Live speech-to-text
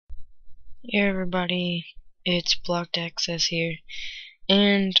Hey everybody, it's Blocked Access here,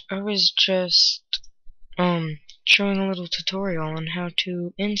 and I was just showing a little tutorial on how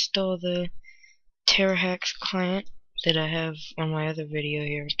to install the terrahax client that I have on my other video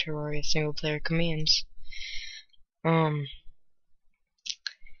here, Terraria single player commands. And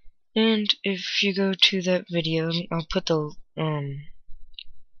if you go to that video, I'll put the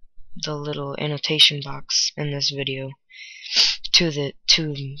little annotation box in this video to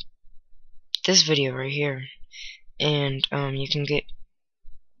this video right here, and you can get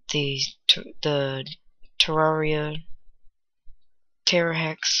the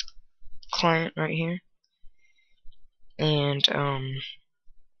Terraria-Terrahax client right here, and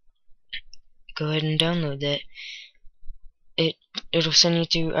go ahead and download that. It'll send you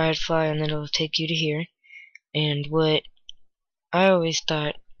through iFly, and then it'll take you to here. And what I always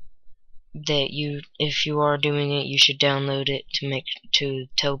thought that if you are doing it, you should download it to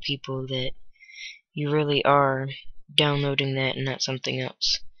tell people that you really are downloading that and not something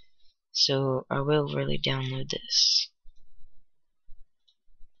else. So I will really download this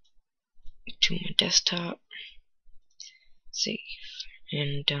to my desktop, save,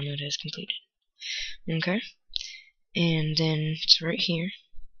 and download as completed. Okay, and then it's right here,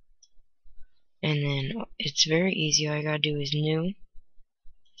 and then it's very easy. All I gotta do is new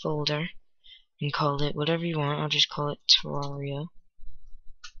folder and call it whatever you want. I'll just call it Terraria.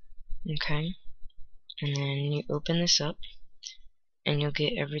 Okay, and then you open this up and you'll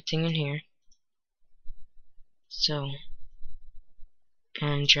get everything in here. So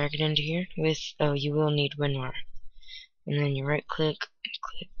drag it into here with you will need WinRAR, and then you right click and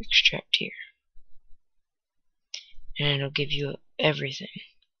click extract here, and it'll give you everything.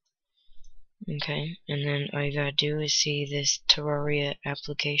 Okay, and then all you gotta do is see this Terraria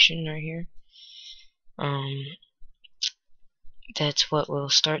application right here. That's what will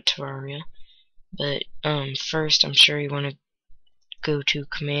start Terraria. But first, I'm sure you want to go to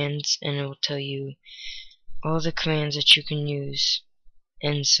commands, and it will tell you all the commands that you can use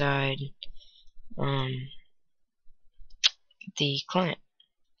inside the client.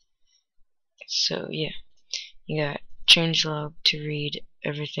 So yeah, you got changelog to read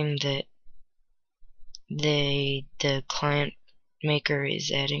everything that the client maker is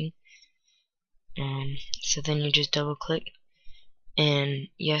adding. So then you just double click, and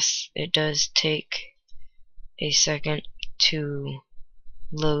yes, it does take a second to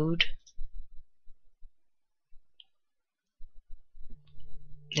load.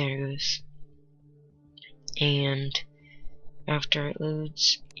 There it goes. And after it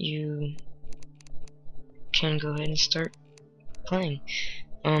loads, you can go ahead and start playing.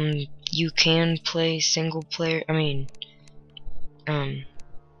 You can play single player.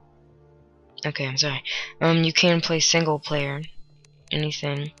 Okay, I'm sorry. You can play single player,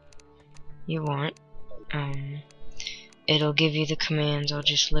 anything you want. It'll give you the commands. I'll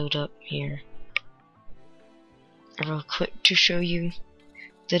just load up here real quick to show you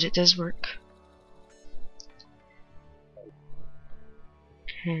that it does work.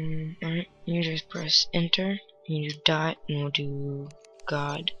 Alright, you just press enter, you do dot, and we'll do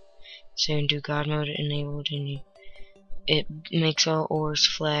God. So you can do God mode enabled, and it makes all ores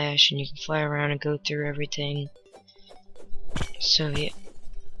flash, and you can fly around and go through everything. So yeah.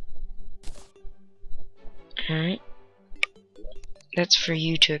 Alright. That's for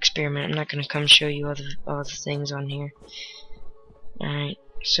you to experiment. I'm not gonna come show you all the things on here. Alright.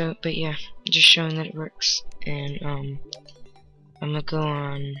 So, but yeah, just showing that it works. And I'm gonna go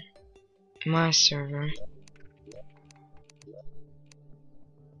on my server.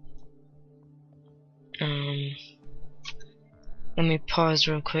 Let me pause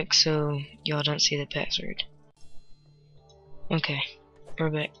real quick so y'all don't see the password. Okay, we're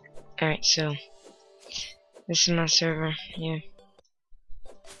back. Alright, so this is my server, yeah.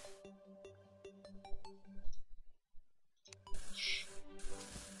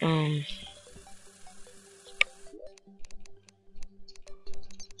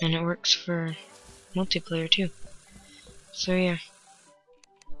 And it works for multiplayer too. So yeah,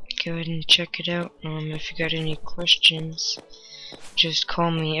 go ahead and check it out. If you got any questions, just call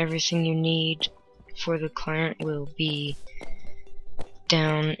me. Everything you need for the client will be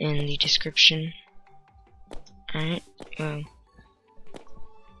down in the description. Alright, well,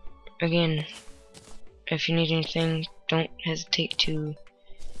 again, if you need anything, don't hesitate to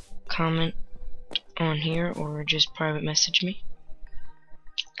comment on here or just private message me.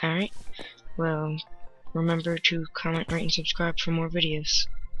 Alright, well, remember to comment, rate, and subscribe for more videos.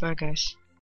 Bye guys.